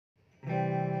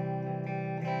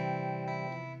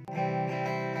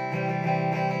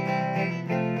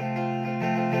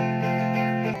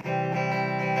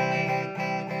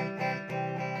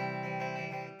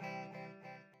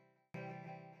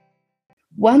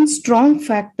One strong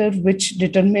factor which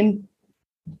determines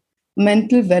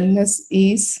mental wellness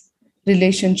is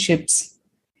relationships.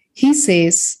 He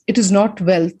says it is not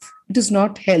wealth, it is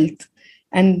not health,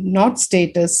 and not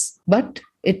status, but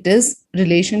it is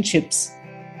relationships.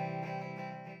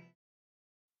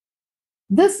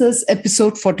 This is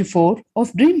episode 44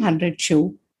 of Dream 100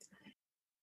 Show.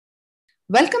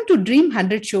 Welcome to Dream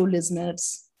 100 Show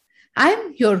listeners.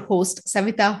 I'm your host,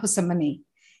 Savita Hosamane.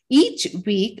 Each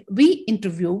week, we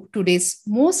interview today's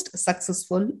most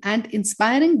successful and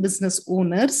inspiring business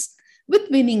owners with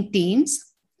winning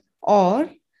teams, or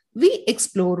we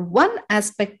explore one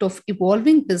aspect of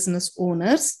evolving business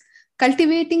owners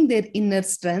cultivating their inner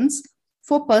strengths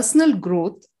for personal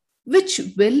growth, which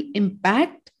will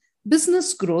impact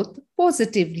business growth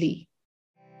positively.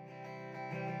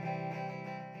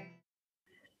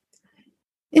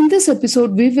 In this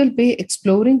episode, we will be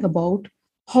exploring about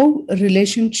how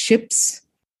relationships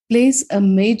plays a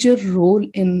major role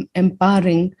in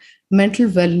empowering mental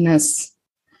wellness.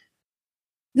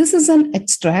 This is an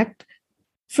extract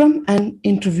from an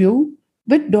interview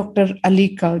with Dr.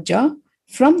 Ali Kauja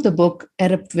from the book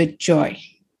Erupt with Joy.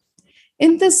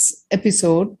 In this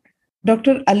episode,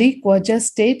 Dr. Ali Kauja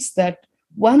states that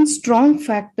one strong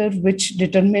factor which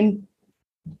determines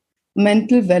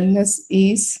mental wellness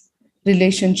is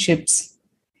relationships.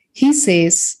 He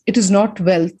says it is not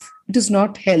wealth, it is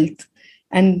not health,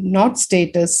 and not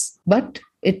status, but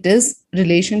it is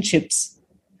relationships.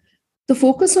 The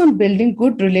focus on building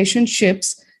good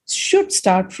relationships should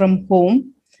start from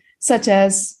home, such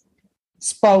as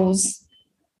spouse,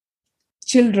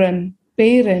 children,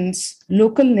 parents,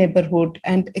 local neighborhood,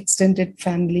 and extended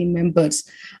family members.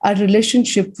 Our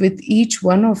relationship with each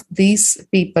one of these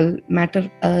people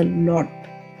matter a lot.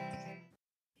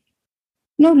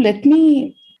 Now, let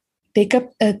me take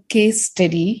up a case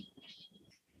study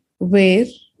where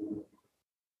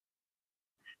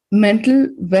mental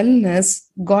wellness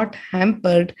got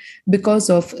hampered because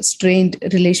of strained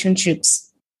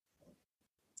relationships.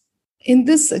 In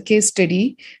this case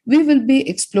study, we will be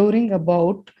exploring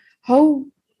about how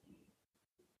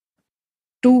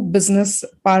two business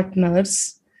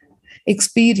partners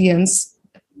experience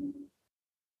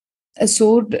a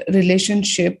soured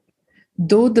relationship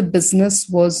though the business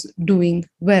was doing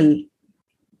well.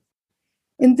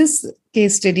 In this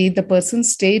case study, the person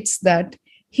states that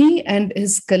he and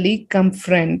his colleague cum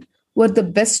friend were the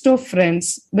best of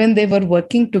friends when they were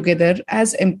working together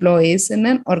as employees in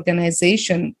an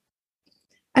organization.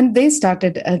 And they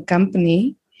started a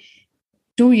company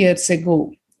 2 years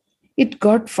ago. It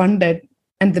got funded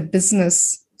and the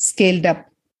business scaled up.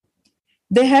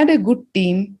 They had a good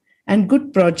team and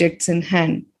good projects in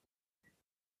hand.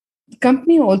 The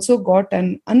company also got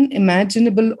an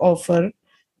unimaginable offer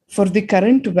for the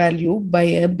current value by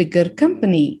a bigger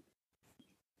company.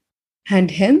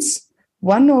 And hence,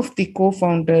 one of the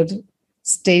co-founders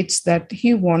states that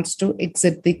he wants to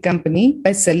exit the company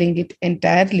by selling it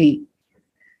entirely.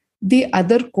 The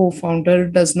other co-founder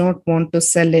does not want to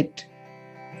sell it.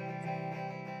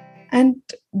 And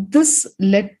this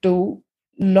led to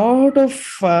a lot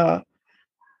of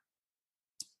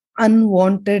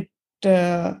unwanted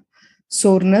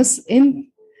soreness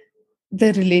in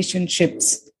the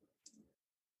relationships.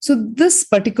 So this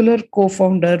particular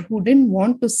co-founder who didn't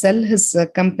want to sell his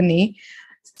company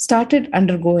started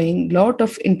undergoing a lot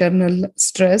of internal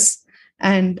stress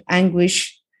and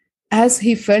anguish as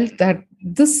he felt that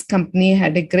this company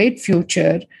had a great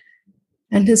future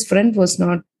and his friend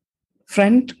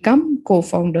come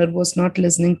co-founder was not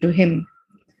listening to him.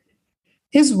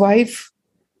 His wife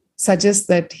suggests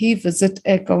that he visit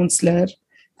a counselor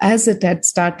as it had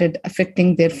started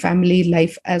affecting their family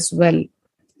life as well.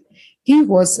 He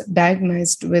was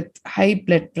diagnosed with high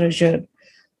blood pressure.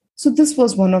 So this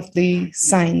was one of the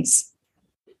signs.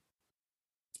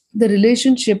 The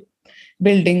relationship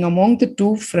building among the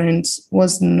two friends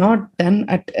was not done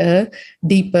at a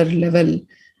deeper level.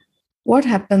 What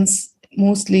happens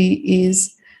mostly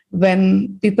is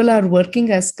when people are working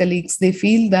as colleagues, they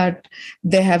feel that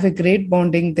they have a great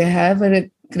bonding, they have a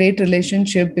great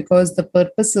relationship because the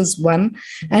purpose is one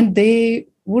and they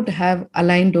would have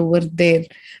aligned over there.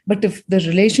 But if the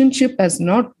relationship has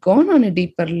not gone on a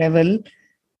deeper level,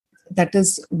 that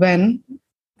is when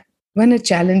a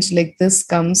challenge like this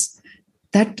comes,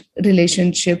 that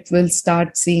relationship will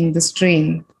start seeing the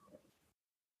strain.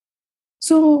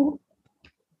 So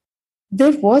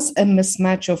there was a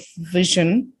mismatch of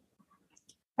vision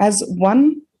as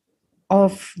one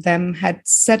of them had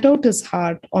set out his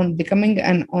heart on becoming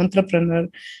an entrepreneur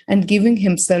and giving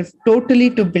himself totally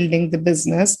to building the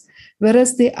business,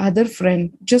 whereas the other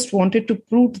friend just wanted to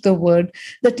prove to the world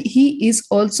that he is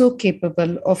also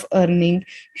capable of earning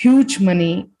huge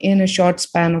money in a short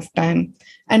span of time,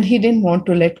 and he didn't want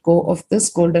to let go of this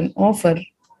golden offer.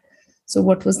 So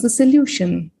what was the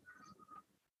solution?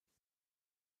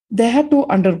 They had to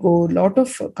undergo a lot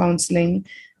of counseling.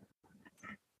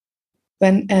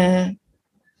 When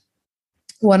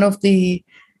one of the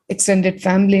extended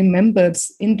family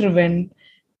members intervened,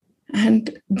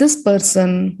 and this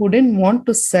person who didn't want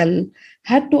to sell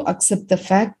had to accept the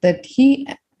fact that he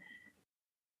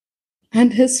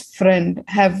and his friend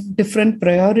have different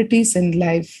priorities in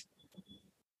life.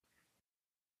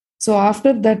 So,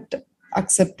 after that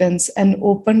acceptance, an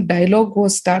open dialogue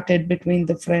was started between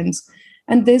the friends,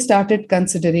 and they started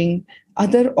considering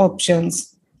other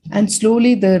options. And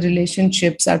slowly, the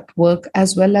relationships at work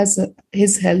as well as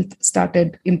his health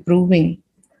started improving.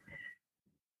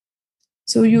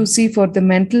 So, you see, for the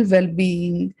mental well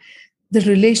being, the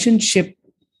relationship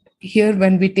here,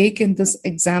 when we take in this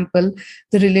example,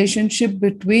 the relationship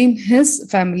between his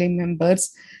family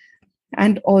members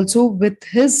and also with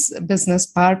his business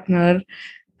partner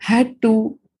had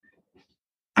to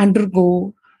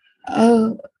undergo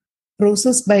a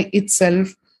process by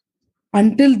itself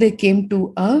until they came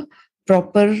to a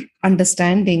proper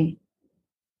understanding.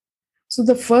 So,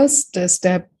 the first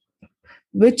step,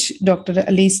 which Dr.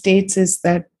 Ali states, is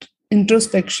that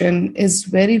introspection is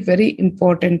very, very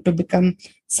important to become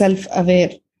self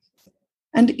aware.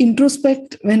 And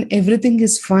introspect when everything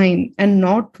is fine and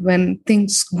not when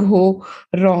things go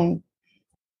wrong.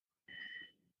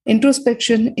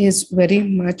 Introspection is very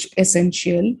much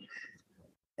essential,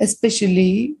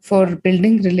 especially for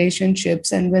building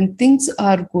relationships. And when things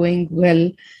are going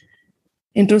well,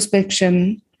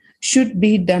 introspection should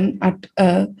be done at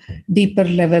a deeper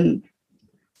level.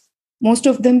 Most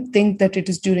of them think that it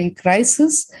is during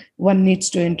crisis one needs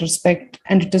to introspect,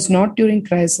 and it is not during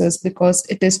crisis because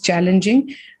it is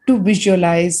challenging to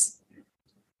visualize.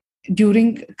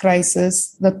 During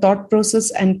crisis, the thought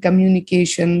process and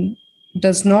communication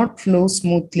does not flow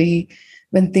smoothly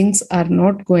when things are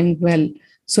not going well.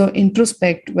 So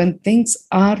introspect when things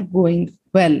are going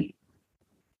well.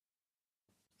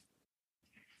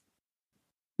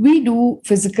 We do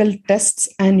physical tests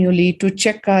annually to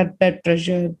check our blood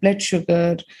pressure, blood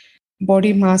sugar,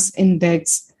 body mass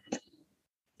index.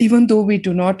 Even though we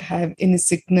do not have any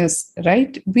sickness,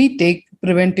 right? We take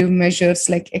preventive measures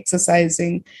like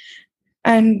exercising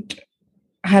and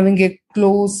having a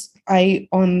close eye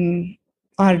on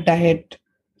our diet,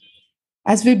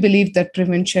 as we believe that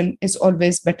prevention is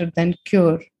always better than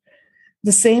cure.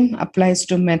 The same applies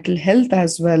to mental health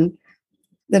as well.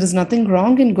 There is nothing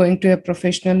wrong in going to a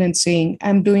professional and saying,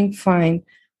 I'm doing fine.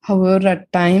 However,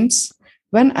 at times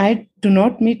when I do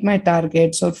not meet my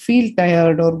targets or feel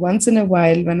tired, or once in a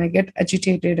while when I get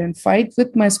agitated and fight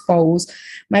with my spouse,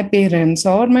 my parents,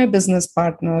 or my business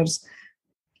partners,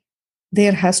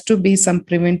 there has to be some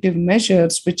preventive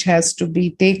measures which has to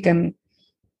be taken.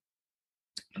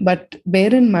 But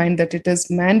bear in mind that it is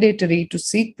mandatory to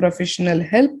seek professional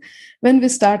help when we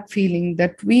start feeling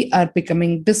that we are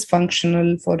becoming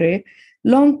dysfunctional for a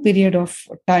long period of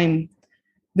time,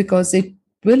 because it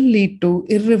will lead to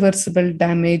irreversible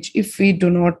damage if we do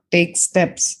not take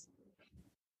steps.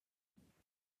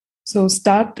 So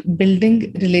start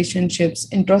building relationships,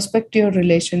 introspect your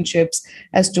relationships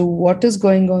as to what is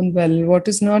going on well, what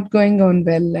is not going on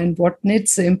well, and what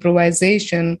needs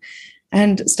improvisation,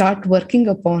 and start working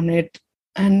upon it,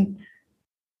 and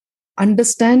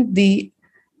understand the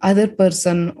other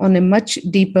person on a much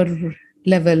deeper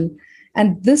level.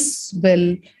 And this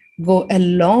will go a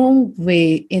long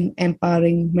way in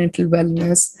empowering mental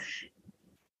wellness,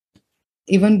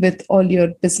 even with all your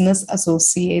business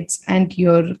associates and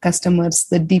your customers.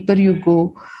 The deeper you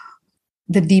go,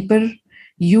 the deeper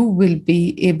you will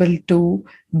be able to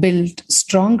build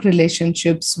strong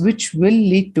relationships, which will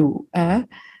lead to a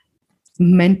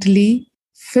mentally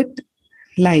fit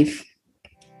life.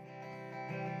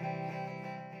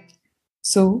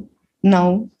 So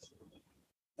now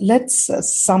let's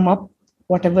sum up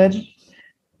whatever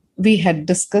we had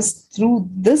discussed through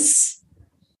this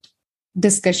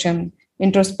discussion.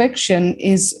 Introspection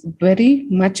is very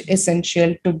much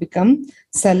essential to become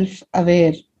self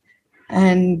aware,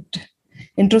 and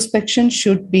introspection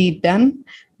should be done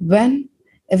when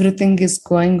everything is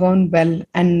going on well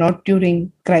and not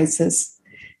during crisis.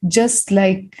 Just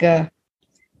like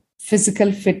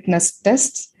physical fitness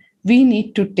tests, we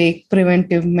need to take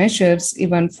preventive measures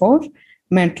even for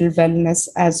mental wellness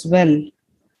as well.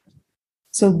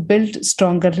 So, build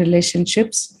stronger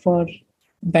relationships for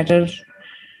better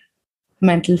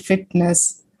mental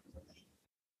fitness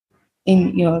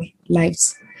in your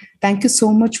lives. Thank you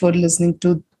so much for listening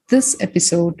to this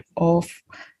episode of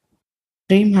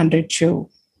Dream 100 Show.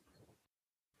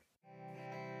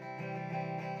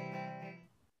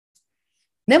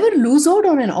 Never lose out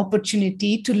on an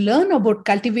opportunity to learn about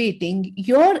cultivating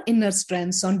your inner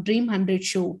strengths on Dream 100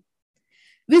 Show.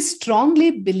 We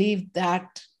strongly believe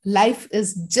that life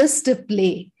is just a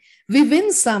play. We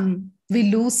win some,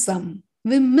 we lose some,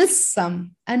 we miss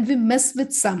some, and we mess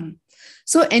with some.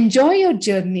 So enjoy your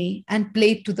journey and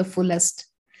play to the fullest.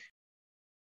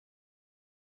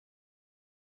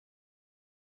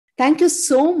 Thank you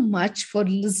so much for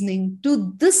listening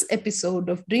to this episode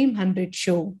of Dream 100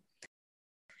 Show.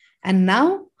 And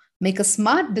now make a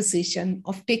smart decision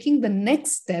of taking the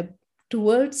next step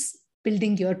towards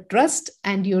building your trust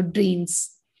and your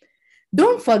dreams.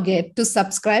 Don't forget to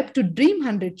subscribe to Dream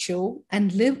 100 Show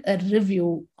and leave a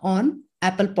review on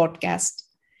Apple Podcast.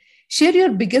 Share your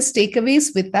biggest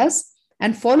takeaways with us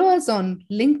and follow us on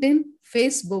LinkedIn,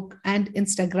 Facebook, and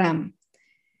Instagram.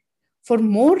 For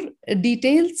more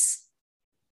details,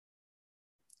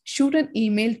 shoot an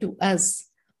email to us.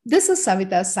 This is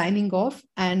Savita signing off,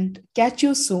 and catch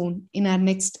you soon in our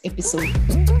next episode.